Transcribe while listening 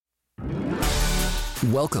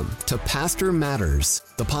Welcome to Pastor Matters,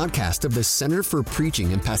 the podcast of the Center for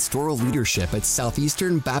Preaching and Pastoral Leadership at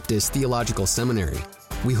Southeastern Baptist Theological Seminary.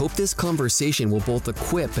 We hope this conversation will both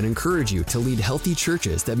equip and encourage you to lead healthy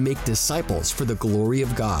churches that make disciples for the glory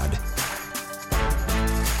of God.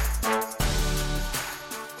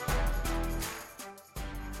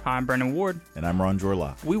 Hi, I'm Brandon Ward. And I'm Ron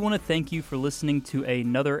Jorla. We want to thank you for listening to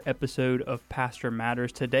another episode of Pastor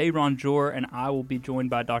Matters. Today, Ron Jor and I will be joined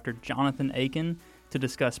by Dr. Jonathan Akin to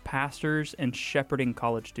discuss pastors and shepherding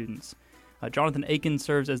college students. Jonathan Akin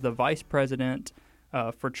serves as the Vice President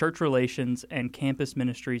for Church Relations and Campus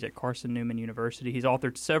Ministries at Carson Newman University. He's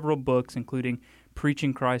authored several books, including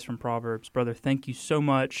Preaching Christ from Proverbs. Brother, thank you so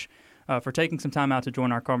much for taking some time out to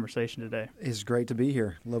join our conversation today. It's great to be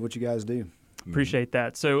here. Love what you guys do. Appreciate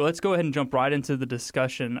that. So let's go ahead and jump right into the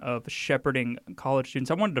discussion of shepherding college students.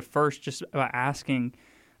 I wanted to first just by asking,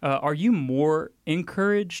 are you more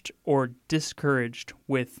encouraged or discouraged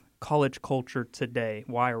with college culture today?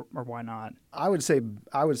 Why or why not? I would say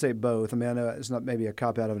both. I mean, I know it's not maybe a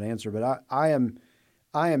cop-out of an answer, but I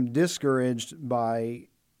am discouraged by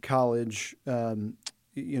college,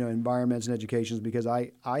 environments and educations because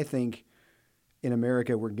I think in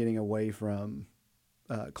America we're getting away from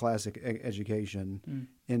classic education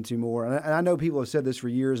into more. And I know people have said this for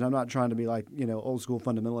years, and I'm not trying to be like, old school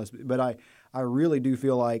fundamentalist, but I really do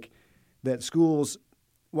feel like that schools,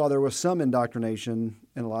 while there was some indoctrination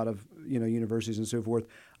in a lot of, universities and so forth,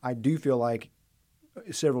 I do feel like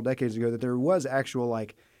several decades ago that there was actual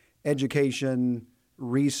like education,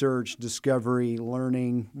 research, discovery,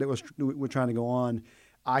 learning that we're trying to go on.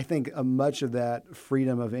 I think much of that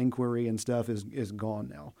freedom of inquiry and stuff is gone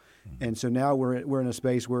now. Mm-hmm. And so now we're in a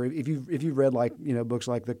space where if you've read like books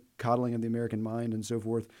like The Coddling of the American Mind and so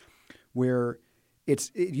forth, where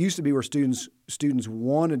it used to be where students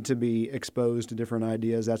wanted to be exposed to different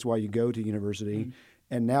ideas. That's why you go to university. Mm-hmm.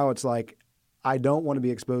 And now it's like, I don't want to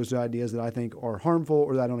be exposed to ideas that I think are harmful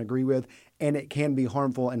or that I don't agree with, and it can be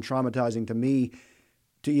harmful and traumatizing to me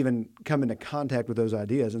to even come into contact with those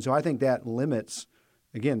ideas. And so I think that limits,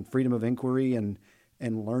 again, freedom of inquiry and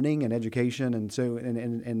learning and education, and so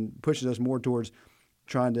and pushes us more towards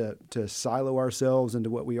trying to silo ourselves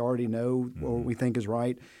into what we already know or what we think is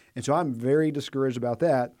right. And so I'm very discouraged about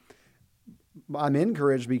that. I'm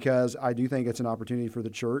encouraged because I do think it's an opportunity for the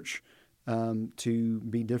church to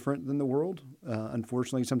be different than the world.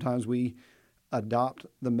 Unfortunately, sometimes we adopt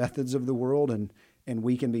the methods of the world, and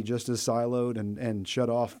we can be just as siloed and shut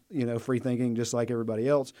off, free thinking just like everybody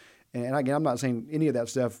else. And again, I'm not saying any of that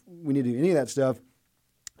stuff, we need to do any of that stuff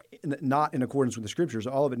not in accordance with the Scriptures.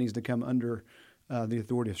 All of it needs to come under the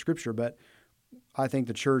authority of Scripture. But I think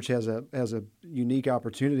the church has a unique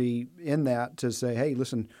opportunity in that to say, hey,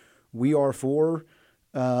 listen, we are for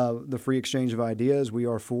the free exchange of ideas. We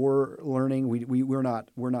are for learning. We're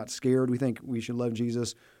not scared. We think we should love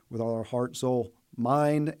Jesus with all our heart, soul,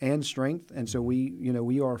 mind, and strength. And so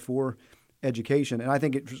we are for education. And I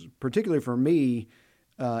think it's particularly for me,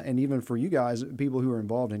 and even for you guys, people who are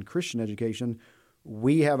involved in Christian education,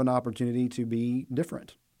 we have an opportunity to be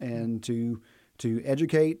different and to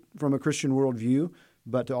educate from a Christian worldview,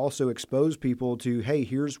 but to also expose people to, hey,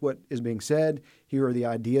 here's what is being said. Here are the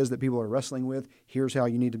ideas that people are wrestling with. Here's how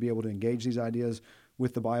you need to be able to engage these ideas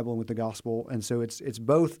with the Bible and with the gospel. And so it's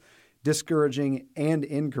both discouraging and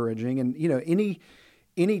encouraging. And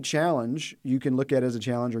any challenge you can look at as a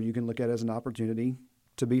challenge, or you can look at as an opportunity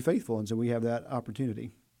to be faithful. And so we have that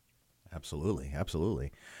opportunity. Absolutely.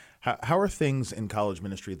 Absolutely. How are things in college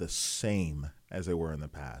ministry the same as they were in the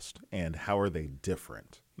past, and how are they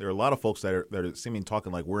different? There are a lot of folks that are seeming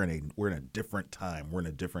talking like we're in a different time, we're in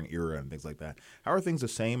a different era, and things like that. How are things the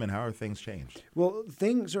same, and how are things changed? Well,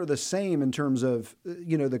 things are the same in terms of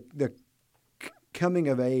the coming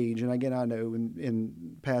of age. And again, I know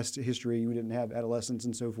in past history we didn't have adolescence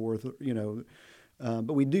and so forth,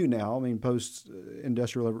 but we do now. I mean,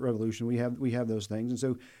 post-industrial revolution, we have those things, and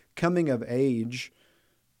so coming of age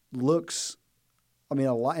looks, a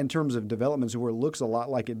lot in terms of developments where it looks a lot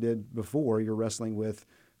like it did before. You're wrestling with,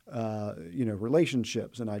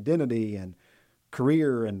 relationships and identity and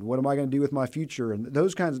career and what am I going to do with my future, and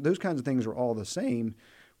those kinds of things are all the same.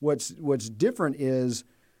 What's different is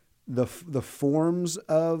the forms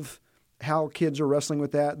of how kids are wrestling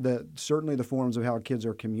with that. Certainly the forms of how kids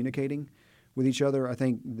are communicating with each other. I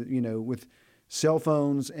think with cell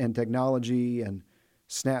phones and technology and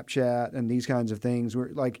Snapchat and these kinds of things,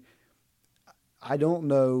 I don't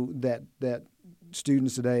know that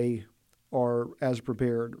students today are as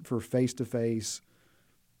prepared for face-to-face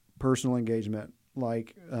personal engagement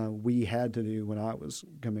like we had to do when I was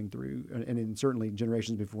coming through, and certainly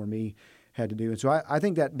generations before me had to do. And so I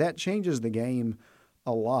think that changes the game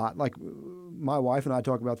a lot. Like my wife and I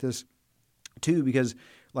talk about this too, because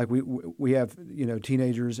like we have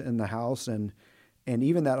teenagers in the house, and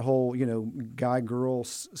even that whole guy girl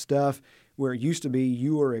stuff, where it used to be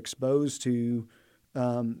you were exposed to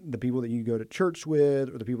the people that you go to church with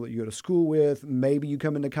or the people that you go to school with. Maybe you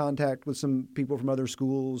come into contact with some people from other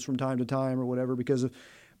schools from time to time or whatever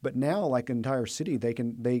but now, like an entire city, they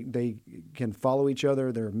can follow each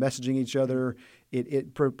other. They're messaging each other.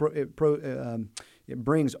 It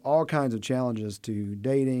brings all kinds of challenges to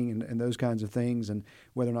dating and those kinds of things, and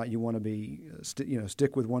whether or not you want to be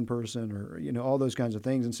stick with one person or all those kinds of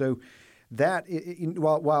things. And so that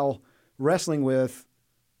while wrestling with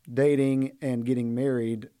dating and getting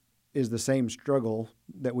married is the same struggle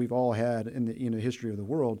that we've all had in the history of the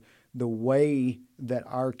world, the way that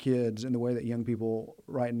our kids and the way that young people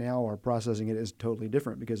right now are processing it is totally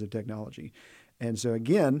different because of technology. And so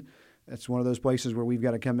again, that's one of those places where we've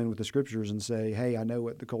got to come in with the scriptures and say, hey, I know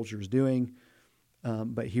what the culture is doing,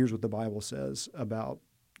 but here's what the Bible says about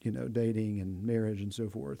dating and marriage and so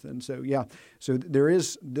forth. And so so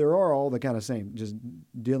there are all the kind of same, just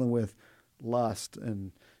dealing with lust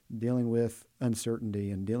and dealing with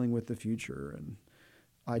uncertainty and dealing with the future and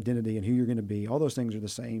identity and who you're going to be. All those things are the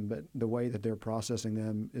same, but the way that they're processing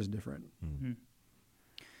them is different. Mm-hmm.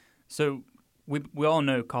 So we all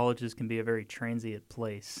know colleges can be a very transient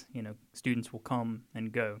place. Students will come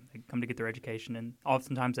and go. They come to get their education, and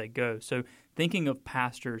oftentimes they go. So thinking of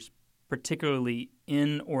pastors, particularly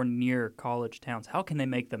in or near college towns, how can they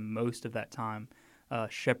make the most of that time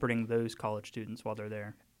shepherding those college students while they're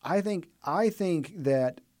there? I think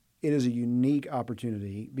that it is a unique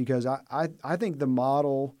opportunity because I think the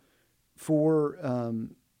model for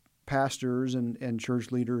pastors and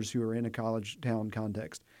church leaders who are in a college town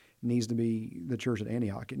context needs to be the church at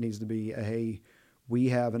Antioch. It needs to be we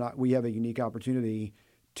have a unique opportunity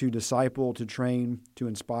to disciple, to train, to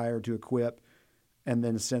inspire, to equip, and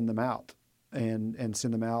then send them out and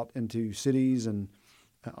send them out into cities and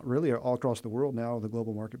really all across the world now, the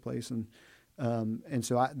global marketplace. And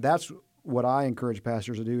so that's what I encourage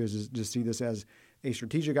pastors to do is just see this as a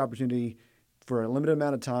strategic opportunity for a limited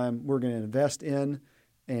amount of time. We're going to invest in,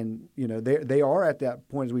 and they are at that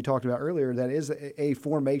point, as we talked about earlier, that is a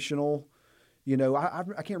formational.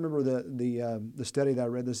 I can't remember the study that I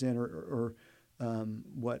read this in or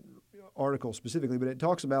what article specifically, but it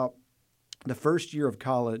talks about the first year of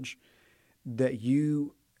college that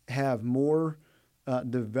you have more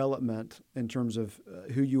development in terms of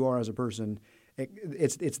who you are as a person.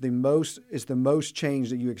 It's the most change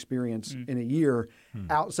that you experience in a year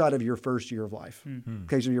outside of your first year of life.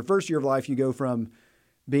 Okay, so your first year of life, you go from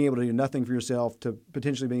being able to do nothing for yourself to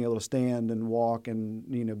potentially being able to stand and walk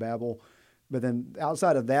and babble. But then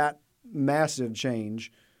outside of that massive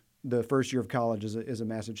change, the first year of college is a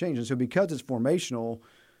massive change. And so because it's formational,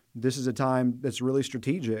 this is a time that's really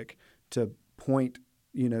strategic to point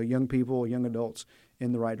young people, young adults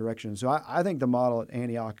in the right direction. So I think the model at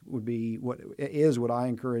Antioch would be what I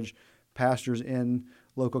encourage pastors in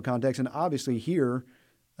local context. And obviously here,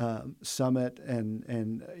 Summit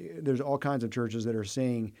and there's all kinds of churches that are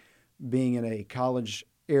seeing being in a college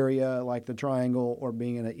area like the Triangle or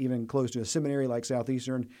being in even close to a seminary like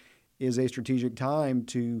Southeastern is a strategic time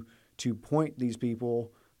to point these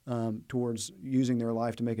people towards using their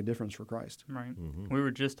life to make a difference for Christ. Right. Mm-hmm. We were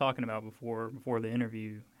just talking about before the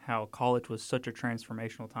interview how college was such a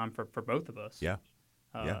transformational time for both of us. Yeah.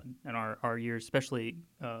 In our years, especially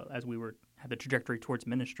as we had the trajectory towards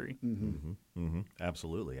ministry. Mm-hmm. Mm-hmm. Mm-hmm.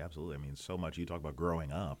 Absolutely. I mean, so much. You talk about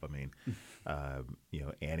growing up. I mean,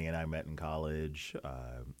 Annie and I met in college.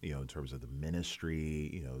 In terms of the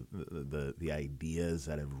ministry, the ideas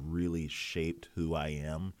that have really shaped who I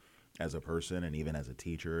am as a person and even as a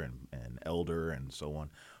teacher and elder and so on.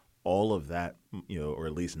 All of that, or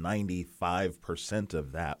at least 95%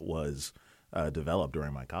 of that was developed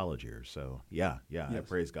during my college years. So yes. I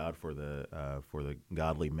praise God for the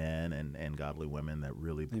godly men and godly women that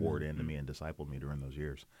really poured into me and discipled me during those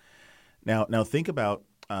years. Now think about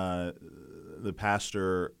the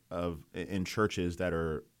pastor in churches that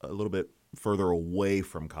are a little bit further away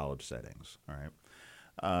from college settings. All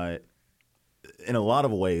right, in a lot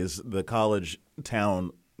of ways, the college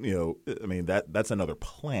town. That's another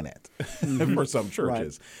planet for some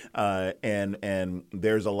churches. Right. And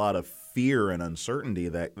there's a lot of fear and uncertainty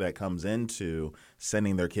that comes into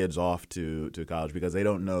sending their kids off to college because they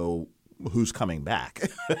don't know who's coming back,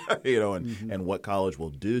 and what college will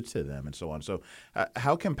do to them and so on. So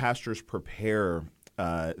how can pastors prepare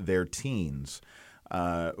their teens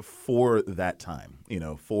for that time,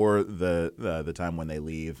 for the time when they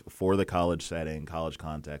leave, for the college setting, college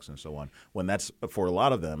context, and so on. When that's for a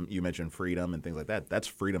lot of them, you mentioned freedom and things like that. That's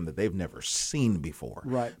freedom that they've never seen before.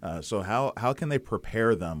 Right. So how can they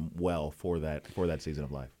prepare them well for that season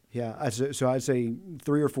of life? Yeah, so I'd say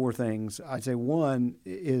 3 or 4 things. I'd say one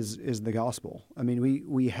is the gospel. I mean,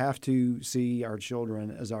 we have to see our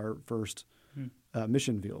children as our first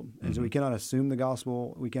mission field, and so we cannot assume the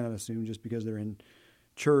gospel. We cannot assume just because they're in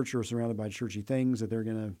church or surrounded by churchy things that they're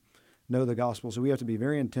going to know the gospel. So we have to be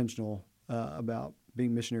very intentional about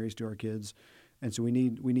being missionaries to our kids, and so we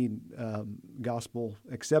need gospel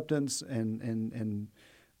acceptance and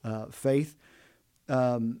faith.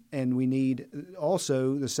 And we need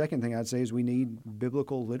also, the second thing I'd say is we need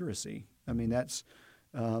biblical literacy. I mean, that's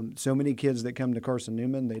so many kids that come to Carson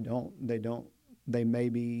Newman, they may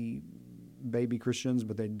be baby Christians,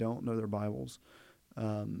 but they don't know their Bibles.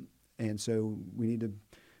 And so we need to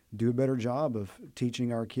do a better job of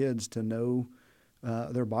teaching our kids to know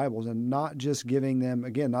their Bibles and not just giving them,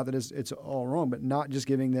 again, not that it's all wrong, but not just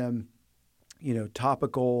giving them,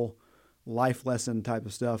 topical life lesson type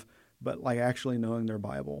of stuff, but like actually knowing their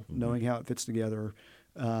Bible, knowing how it fits together,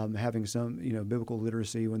 having some biblical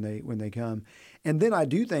literacy when they come. And then I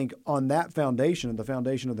do think on that foundation, the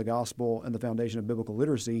foundation of the gospel and the foundation of biblical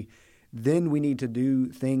literacy, then we need to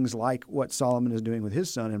do things like what Solomon is doing with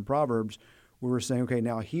his son in Proverbs, where we're saying, okay,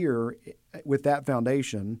 now here, with that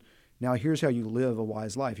foundation, now here's how you live a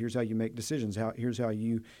wise life. Here's how you make decisions. Here's how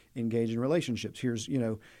you engage in relationships. Here's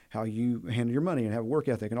how you handle your money and have work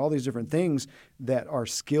ethic and all these different things that are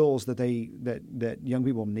skills that that young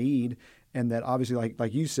people need, and that obviously,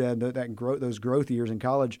 like you said, those growth years in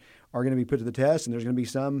college are going to be put to the test, and there's going to be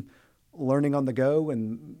some learning on the go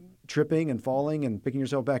and tripping and falling and picking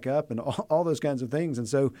yourself back up and all those kinds of things. And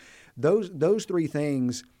so those 3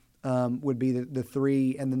 things would be the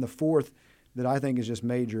 3, and then the 4th that I think is just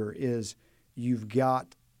major is you've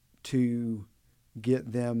got to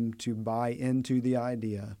get them to buy into the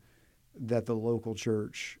idea that the local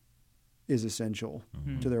church is essential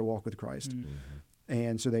to their walk with Christ.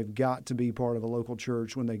 And so they've got to be part of a local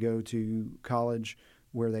church when they go to college,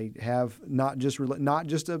 where they have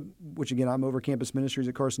which again, I'm over campus ministries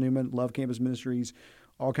at Carson Newman, love campus ministries,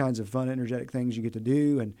 all kinds of fun, energetic things you get to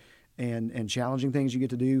do and challenging things you get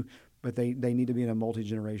to do, but they need to be in a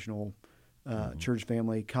multi-generational church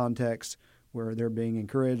family context where they're being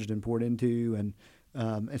encouraged and poured into, and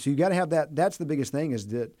so you got to have that. That's the biggest thing, is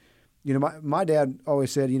that my dad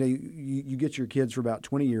always said, you get your kids for about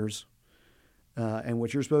 20 years, and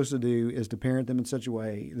what you're supposed to do is to parent them in such a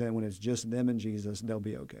way that when it's just them and Jesus, they'll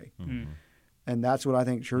be okay. And that's what I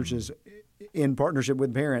think churches in partnership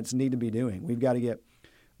with parents need to be doing. We've got to get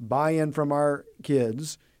buy-in from our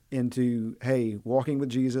kids into, hey, walking with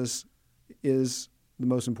Jesus is the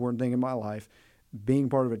most important thing in my life. Being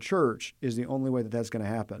part of a church is the only way that that's going to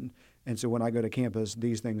happen. And so when I go to campus,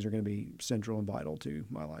 these things are going to be central and vital to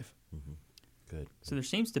my life. Good. So there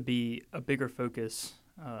seems to be a bigger focus,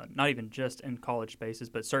 not even just in college spaces,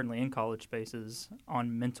 but certainly in college spaces,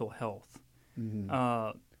 on mental health.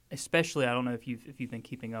 Especially, I don't know if you've been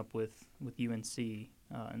keeping up with UNC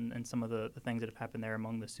and some of the things that have happened there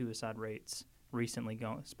among the suicide rates recently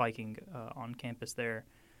spiking on campus there.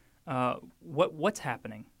 What's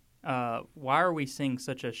happening? Why are we seeing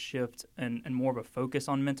such a shift and more of a focus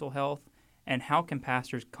on mental health? And how can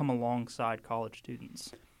pastors come alongside college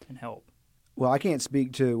students and help? Well, I can't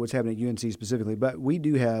speak to what's happening at UNC specifically, but we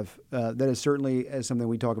do have that is certainly something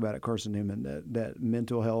we talk about at Carson Newman, that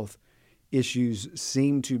mental health issues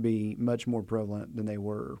seem to be much more prevalent than they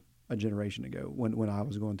were a generation ago when I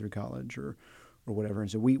was going through college or whatever.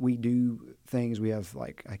 And so we do things. We have,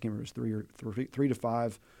 like, I can't remember, it's 3 to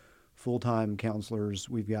 5 full-time counselors.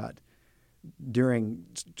 We've got, during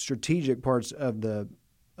strategic parts of the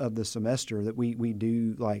semester, that we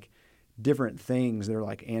do like different things that are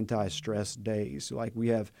like anti-stress days. So like they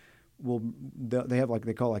have like,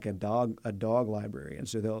 they call like a dog library, and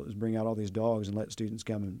so they'll just bring out all these dogs and let students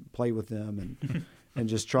come and play with them and and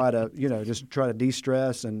just try to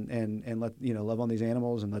de-stress and let love on these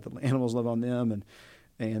animals and let the animals love on them,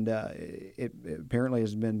 and it apparently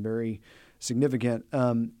has been very significant.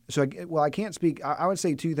 I can't speak. I would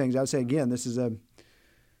say 2 things. I would say, again, this is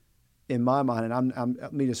in my mind, and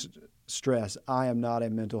let me just stress, I am not a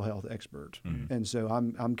mental health expert, and so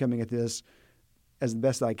I'm coming at this as the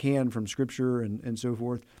best I can from Scripture and so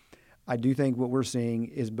forth. I do think what we're seeing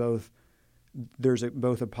is there's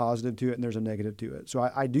both a positive to it and there's a negative to it. So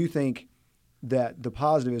I do think that the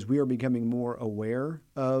positive is we are becoming more aware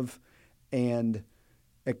of and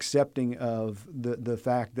accepting of the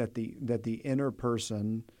fact that the inner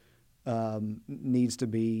person needs to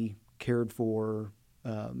be cared for,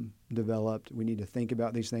 developed. We need to think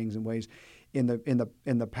about these things in ways. In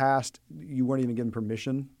the past, you weren't even given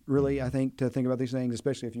permission, really, I think, to think about these things,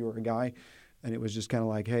 especially if you were a guy, and it was just kind of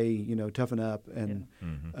like, hey, toughen up and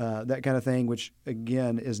that kind of thing, which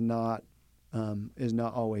again is not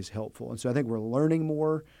always helpful. And so I think we're learning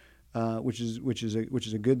more, which is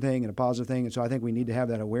a good thing and a positive thing. And so I think we need to have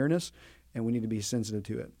that awareness, and we need to be sensitive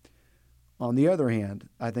to it. On the other hand,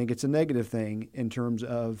 I think it's a negative thing in terms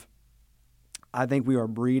of, I think we are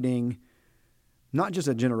breeding not just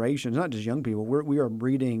a generation, not just young people. We are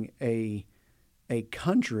breeding a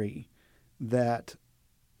country that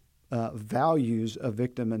values a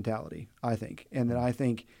victim mentality, I think, and that I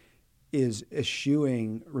think is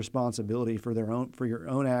eschewing responsibility for your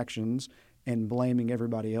own actions and blaming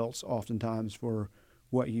everybody else oftentimes for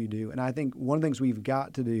what you do. And I think one of the things we've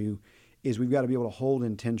got to do is we've got to be able to hold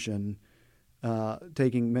intention,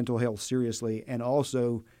 taking mental health seriously, and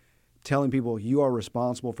also telling people you are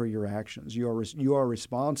responsible for your actions. You are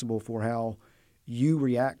responsible for how you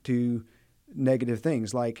react to negative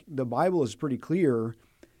things. Like the Bible is pretty clear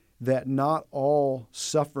that not all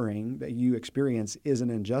suffering that you experience is an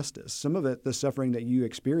injustice. Some of it, the suffering that you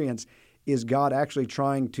experience, is God actually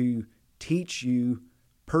trying to teach you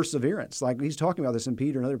perseverance. Like he's talking about this in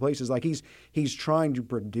Peter and other places. Like he's trying to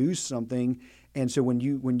produce something. And so when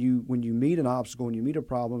you meet an obstacle, when you meet a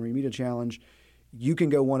problem, or you meet a challenge, you can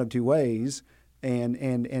go one of two ways,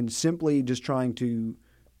 and simply just trying to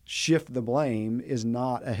shift the blame is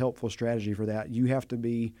not a helpful strategy for that. You have to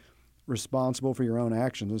be responsible for your own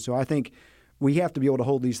actions. And so I think we have to be able to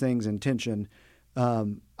hold these things in tension.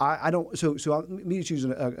 I don't. So let me just use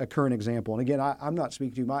a current example. And again, I'm not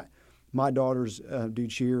speaking to my daughters do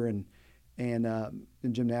cheer and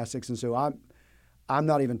gymnastics, and so I'm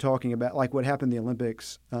not even talking about like what happened in the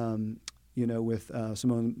Olympics. With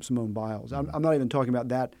Simone Biles. I'm not even talking about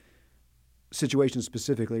that situation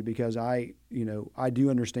specifically because I do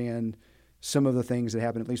understand some of the things that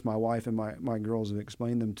happen. At least my wife and my girls have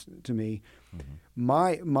explained them to me.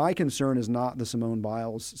 Mm-hmm. My concern is not the Simone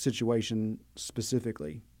Biles situation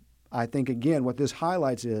specifically. I think, again, what this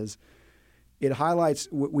highlights is it highlights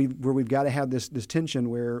where we've got to have this tension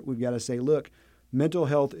where we've got to say, look, mental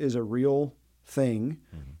health is a real thing,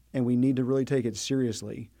 mm-hmm. and we need to really take it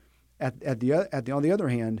seriously. On the other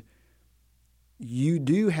hand, you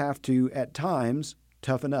do have to, at times,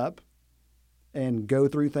 toughen up and go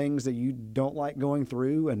through things that you don't like going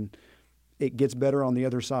through, and it gets better on the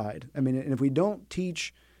other side. I mean, and if we don't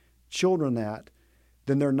teach children that,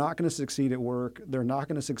 then they're not going to succeed at work. They're not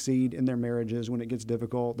going to succeed in their marriages when it gets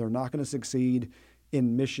difficult. They're not going to succeed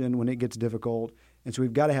in mission when it gets difficult. And so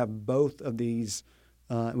we've got to have both of these,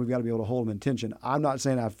 and we've got to be able to hold them in tension. I'm not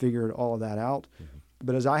saying I've figured all of that out. Mm-hmm.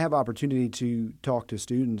 But as I have opportunity to talk to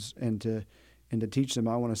students and to teach them,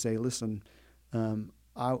 I want to say, listen, I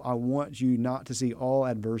want you not to see all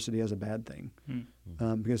adversity as a bad thing,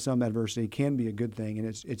 because some adversity can be a good thing, and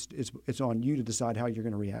it's on you to decide how you're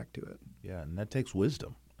going to react to it. Yeah, and that takes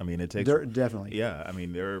wisdom. I mean, it takes definitely. Yeah, I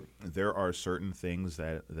mean, there are certain things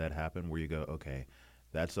that happen where you go, okay,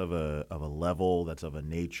 that's of a level, that's of a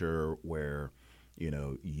nature where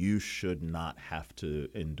you should not have to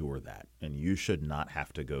endure that, and you should not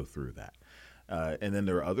have to go through that. And then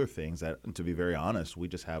there are other things that, to be very honest, we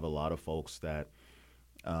just have a lot of folks that,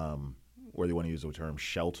 whether you want to use the term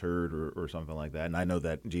sheltered or something like that. And I know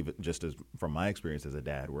that just as from my experience as a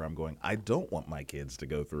dad, where I'm going, I don't want my kids to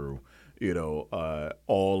go through,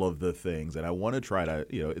 all of the things. And I want to try to,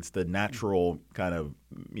 it's the natural kind of,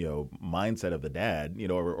 mindset of the dad,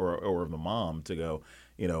 or of the mom to go,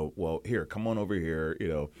 well, here, come on over here,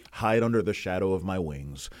 hide under the shadow of my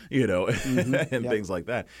wings, mm-hmm. and things like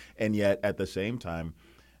that. And yet at the same time,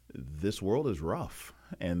 this world is rough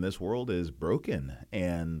and this world is broken.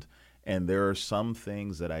 And there are some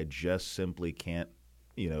things that I just simply can't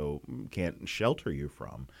shelter you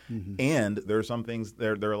from. Mm-hmm. And there are some things,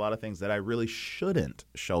 there are a lot of things that I really shouldn't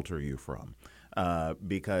shelter you from.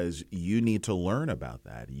 Because you need to learn about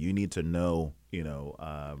that. You need to know,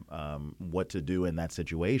 what to do in that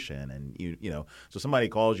situation. And, so somebody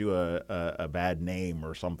calls you a bad name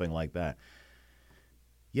or something like that.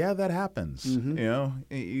 Yeah, that happens. Mm-hmm.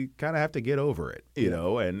 You kind of have to get over it,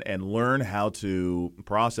 and learn how to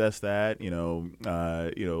process that,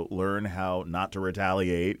 learn how not to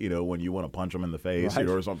retaliate, when you want to punch them in the face, right.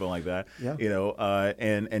 Or something like that, yeah.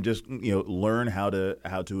 And just, learn how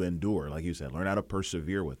to endure, like you said, learn how to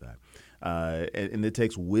persevere with that. And it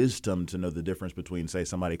takes wisdom to know the difference between, say,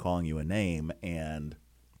 somebody calling you a name and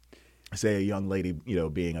say a young lady,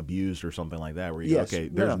 being abused or something like that, where you Yes. go, okay,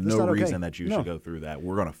 No, there's that's no not okay. reason that you No. should go through that.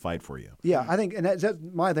 We're going to fight for you. Yeah, I think, and that's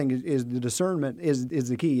my thing is the discernment is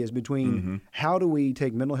the key, is between how do we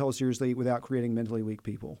take mental health seriously without creating mentally weak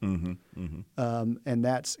people. And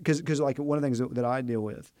that's because like one of the things that I deal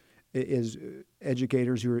with is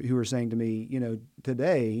educators who are saying to me,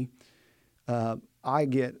 today I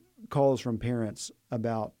get calls from parents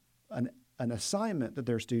about an assignment that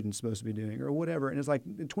their student's supposed to be doing or whatever, and it's like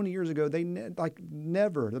 20 years ago they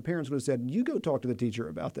never the parents would have said, you go talk to the teacher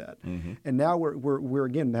about that. And now we're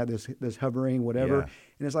again have this hovering whatever, and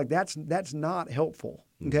it's like that's not helpful.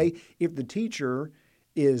 Okay, if the teacher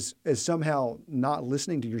is somehow not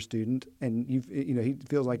listening to your student, and he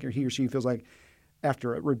feels like, or he or she feels like after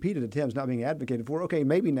repeated attempts not being advocated for, okay,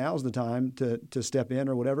 maybe now's the time to step in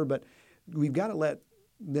or whatever, but we've got to let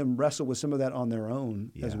them wrestle with some of that on their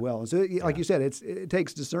own as well. And so, like you said, it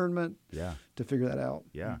takes discernment to figure that out.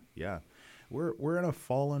 Yeah. We're in a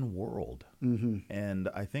fallen world, and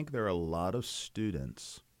I think there are a lot of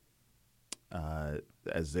students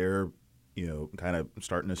as they're kind of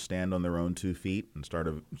starting to stand on their own 2 feet and start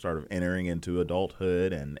of entering into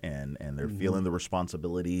adulthood, and they're feeling the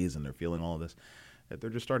responsibilities, and they're feeling all of this, that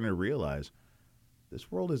they're just starting to realize this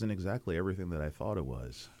world isn't exactly everything that I thought it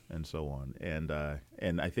was, and so on. And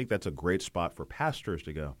I think that's a great spot for pastors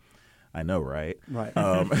to go, I know, right? Right.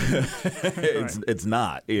 It's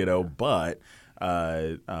not, but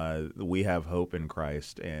we have hope in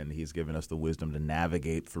Christ, and He's given us the wisdom to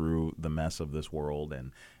navigate through the mess of this world,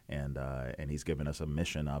 and He's given us a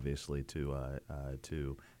mission, obviously, to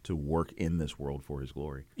work in this world for His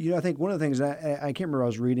glory. I think one of the things I can't remember, I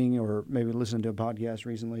was reading or maybe listening to a podcast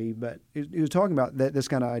recently, but it was talking about this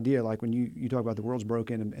kind of idea, like when you talk about the world's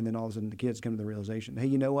broken, and then all of a sudden the kids come to the realization, hey,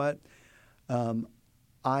 you know what?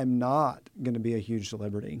 I'm not going to be a huge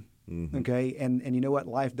celebrity. Okay, and you know what?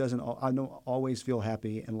 Life I don't always feel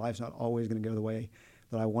happy, and life's not always going to go the way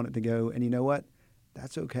that I want it to go. And you know what?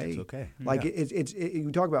 That's okay. It's okay. Like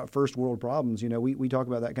you talk about first world problems. We talk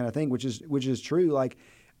about that kind of thing, which is true. Like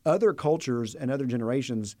other cultures and other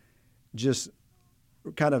generations, just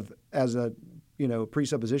kind of as a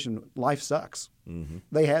presupposition, life sucks.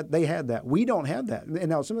 They had that. We don't have that, and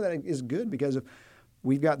now some of that is good because of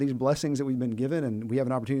we've got these blessings that we've been given, and we have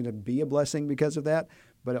an opportunity to be a blessing because of that.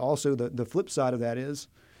 But also the flip side of that is,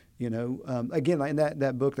 again, in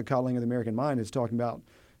that book, The Coddling of the American Mind, is talking about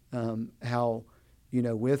how,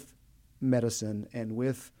 with medicine and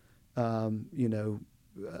with,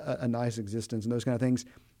 a nice existence and those kind of things,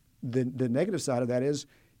 the negative side of that is,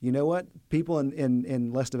 you know what? People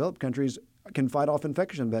in less developed countries can fight off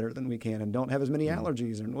infection better than we can, and don't have as many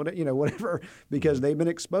allergies and whatever, because they've been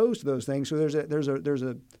exposed to those things. So there's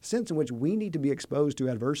a sense in which we need to be exposed to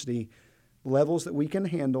adversity levels that we can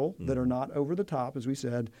handle, that are not over the top, as we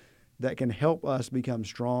said, that can help us become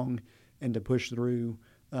strong and to push through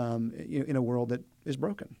in a world that is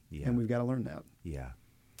broken. And we've got to learn that. Yeah.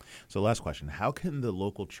 So last question, how can the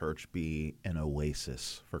local church be an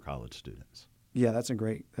oasis for college students? Yeah, that's a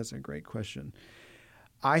great question.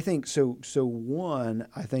 I think so. One,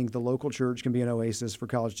 I think the local church can be an oasis for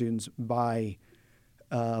college students by,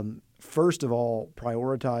 first of all,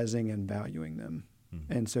 prioritizing and valuing them.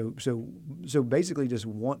 And so basically just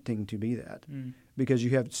wanting to be that, because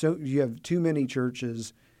you have too many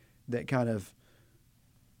churches that kind of,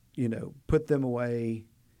 put them away,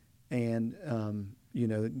 and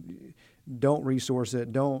don't resource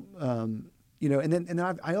it, don't and then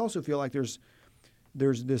I also feel like there's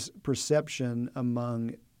this perception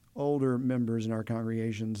among older members in our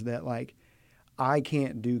congregations that like I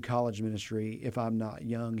can't do college ministry if I'm not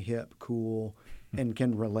young, hip, cool, and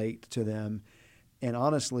can relate to them. And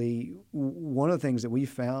honestly, one of the things that we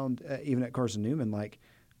found, even at Carson Newman, like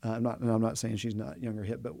I'm not saying she's not young or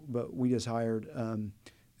hip, but we just hired an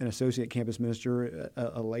associate campus minister,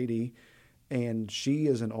 a lady, and she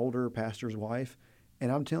is an older pastor's wife.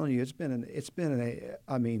 And I'm telling you, it's been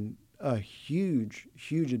a huge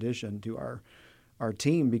addition to our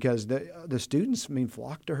team, because the students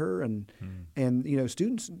flock to her, and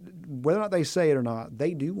students, whether or not they say it or not,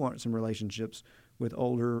 they do want some relationships with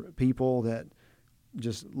older people that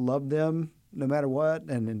just love them no matter what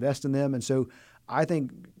and invest in them. And so I think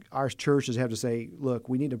our churches have to say, look,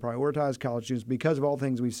 we need to prioritize college students because of all the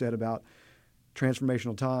things we've said about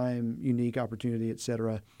transformational time, unique opportunity, et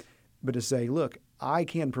cetera. But to say, look, I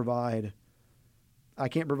can't provide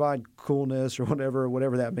coolness or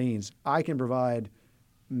whatever that means. I can provide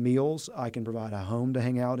meals. I can provide a home to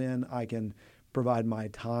hang out in. I can provide my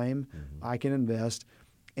time. I can invest.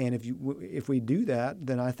 And if we do that,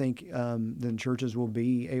 then I think then churches will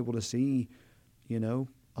be able to see,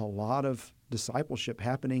 a lot of discipleship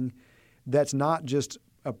happening. that's not just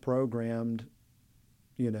a programmed,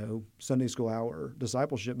 Sunday school hour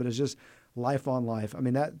discipleship, but it's just life on life. I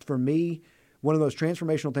mean, that for me, one of those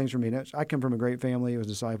transformational things for me. I come from a great family. I was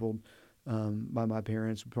discipled by my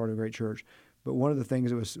parents, part of a great church. But one of the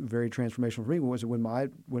things that was very transformational for me was when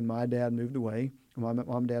my dad moved away, my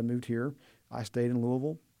mom and dad moved here, I stayed in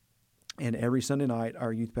Louisville, and every Sunday night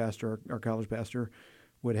our youth pastor, our college pastor,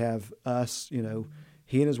 would have us, he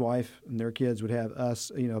and his wife and their kids would have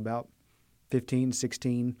us, about 15,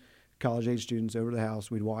 16 college-age students over to the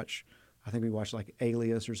house. We'd watch, I think we watched like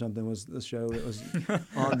Alias or something was the show that was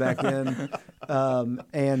on back then.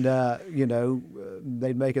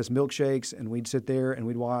 They'd make us milkshakes, and we'd sit there and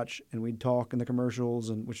we'd watch and we'd talk in the commercials,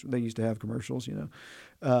 and which they used to have commercials, and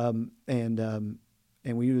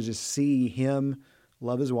we would just see him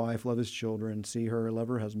love his wife, love his children, see her love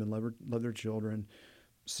her husband, love their children,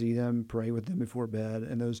 see them, pray with them before bed,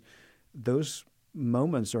 and those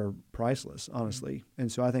moments are priceless, honestly.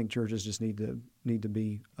 And so I think churches just need to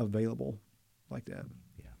be available like that.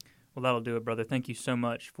 Well, that'll do it, brother. Thank you so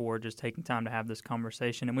much for just taking time to have this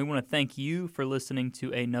conversation. And we want to thank you for listening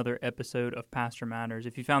to another episode of Pastor Matters.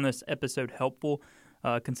 If you found this episode helpful,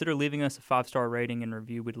 consider leaving us a 5-star rating and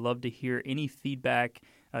review. We'd love to hear any feedback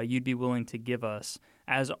you'd be willing to give us.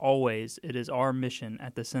 As always, it is our mission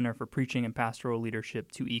at the Center for Preaching and Pastoral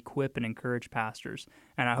Leadership to equip and encourage pastors.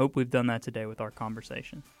 And I hope we've done that today with our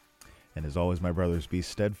conversation. And as always, my brothers, be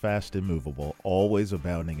steadfast, immovable, always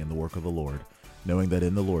abounding in the work of the Lord, knowing that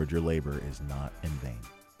in the Lord your labor is not in vain.